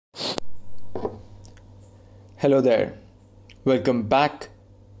Hello there. Welcome back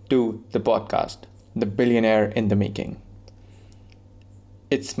to the podcast, The Billionaire in the Making.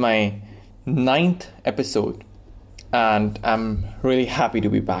 It's my ninth episode, and I'm really happy to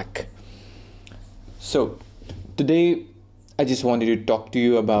be back. So, today I just wanted to talk to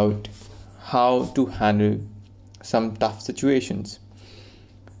you about how to handle some tough situations.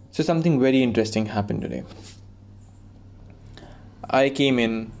 So, something very interesting happened today. I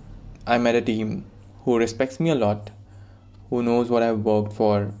met a team who respects me a lot, who knows what I've worked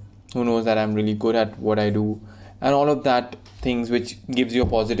for, who knows that I'm really good at what I do, and all of that things which gives you a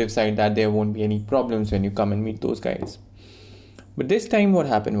positive side that there won't be any problems when you come and meet those guys. But this time what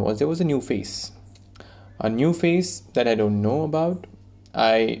happened was there was a new face. A new face that I don't know about.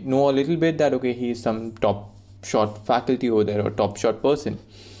 I know a little bit that he's some top shot faculty over there or top shot person.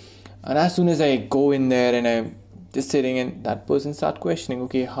 And as soon as I go in there and I'm just sitting and that person start questioning,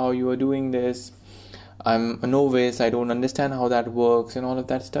 how you are doing this? I'm a novice, I don't understand how that works and all of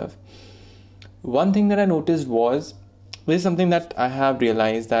that stuff. One thing that I noticed was, this is something that I have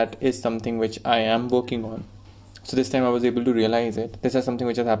realized that is something which I am working on. So this time I was able to realize it. This is something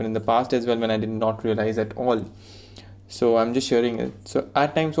which has happened in the past as well when I did not realize at all. So I'm just sharing it. So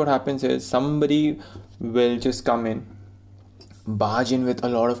at times what happens is somebody will just come in, barge in with a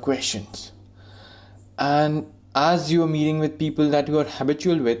lot of questions. And as you are meeting with people that you are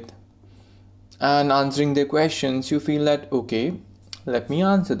habitual with, and answering their questions, you feel that, let me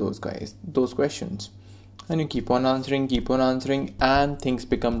answer those questions. And you keep on answering, and things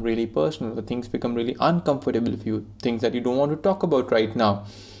become really personal, or things become really uncomfortable for you, things that you don't want to talk about right now,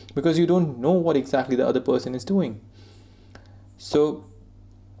 because you don't know what exactly the other person is doing. So,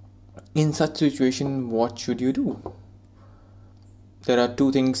 in such situation, what should you do? There are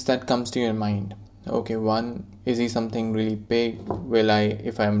two things that comes to your mind. One, is he something really big?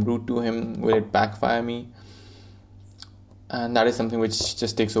 If I'm rude to him, will it backfire me? And that is something which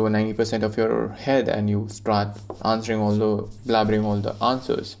just takes over 90% of your head, and you start blabbering all the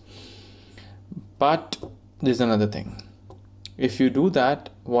answers. But there's another thing. If you do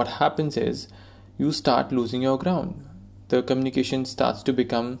that, what happens is you start losing your ground. The communication starts to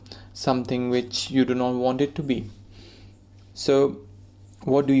become something which you do not want it to be. So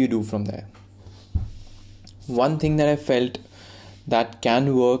what do you do from there? One thing that I felt that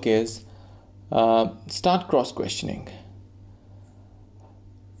can work is start cross-questioning.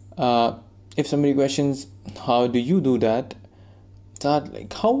 If somebody questions, how do you do that?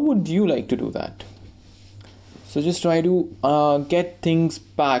 Start how would you like to do that? So just try to get things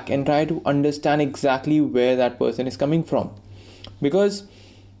back and try to understand exactly where that person is coming from. Because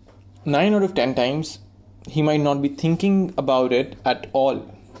 9 out of 10 times, he might not be thinking about it at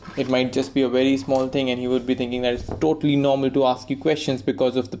all. It might just be a very small thing, and he would be thinking that it's totally normal to ask you questions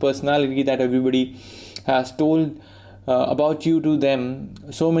because of the personality that everybody has told about you to them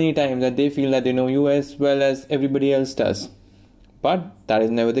so many times that they feel that they know you as well as everybody else does. But that is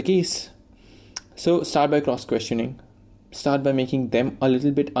never the case. So start by cross-questioning. Start by making them a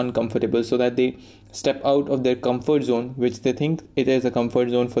little bit uncomfortable so that they step out of their comfort zone, which they think it is a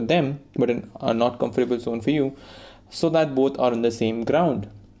comfort zone for them, but a not comfortable zone for you, so that both are on the same ground.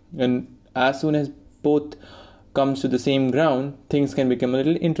 And as soon as both comes to the same ground, things can become a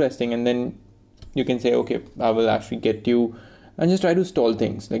little interesting, and then you can say, I will actually get you, and just try to stall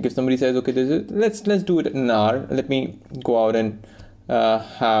things. Like if somebody says, let's do it in an hour, let me go out and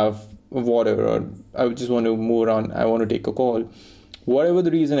have water, or I just want to move around, I want to take a call. Whatever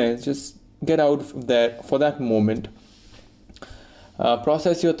the reason is, just get out there for that moment.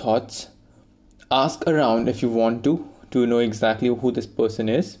 Process your thoughts. Ask around if you want to know exactly who this person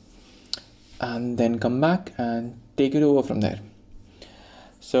is, and then come back and take it over from there.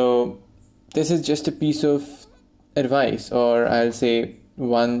 So this is just a piece of advice, or I'll say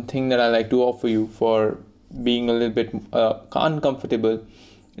one thing that I like to offer you for being a little bit uncomfortable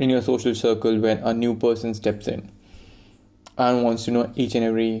in your social circle when a new person steps in and wants to know each and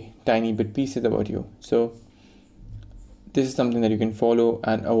every tiny bit pieces about you. So this is something that you can follow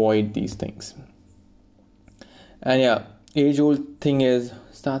and avoid these things. And age-old thing is,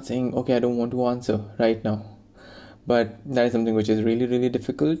 start saying, I don't want to answer right now. But that is something which is really, really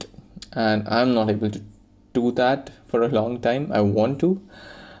difficult. And I'm not able to do that for a long time. I want to.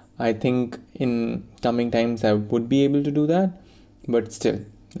 I think in coming times I would be able to do that. But still,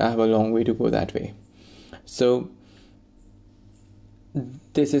 I have a long way to go that way. So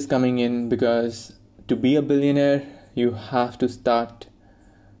this is coming in because to be a billionaire, you have to start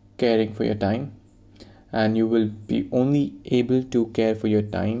caring for your time. And you will be only able to care for your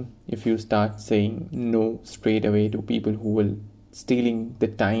time if you start saying no straight away to people who will stealing the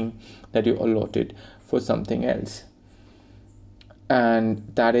time that you allotted for something else.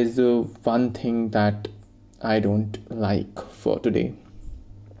 And that is the one thing that I don't like for today.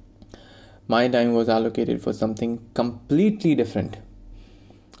 My time was allocated for something completely different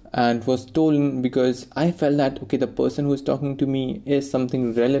and was stolen because I felt that, okay, the person who is talking to me is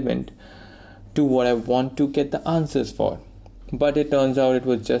something relevant to what I want to get the answers for. But it turns out it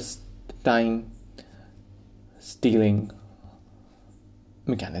was just time stealing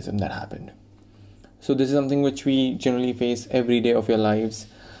mechanism that happened. So this is something which we generally face every day of your lives.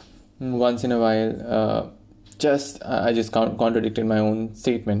 Once in a while, I just contradicted my own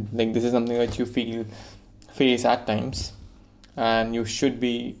statement. Like, this is something that you face at times, and you should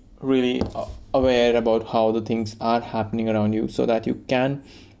be really aware about how the things are happening around you, so that you can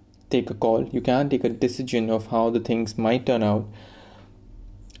take a call, you can take a decision of how the things might turn out,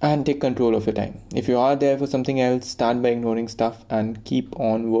 and take control of your time. If you are there for something else, start by ignoring stuff and keep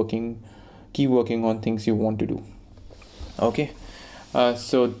working on things you want to do. Okay,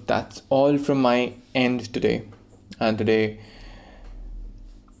 so that's all from my end today. And today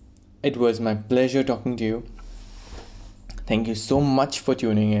it was my pleasure talking to you. Thank you so much for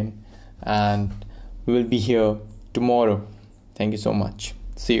tuning in, and we will be here tomorrow. Thank you so much.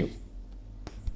 See you.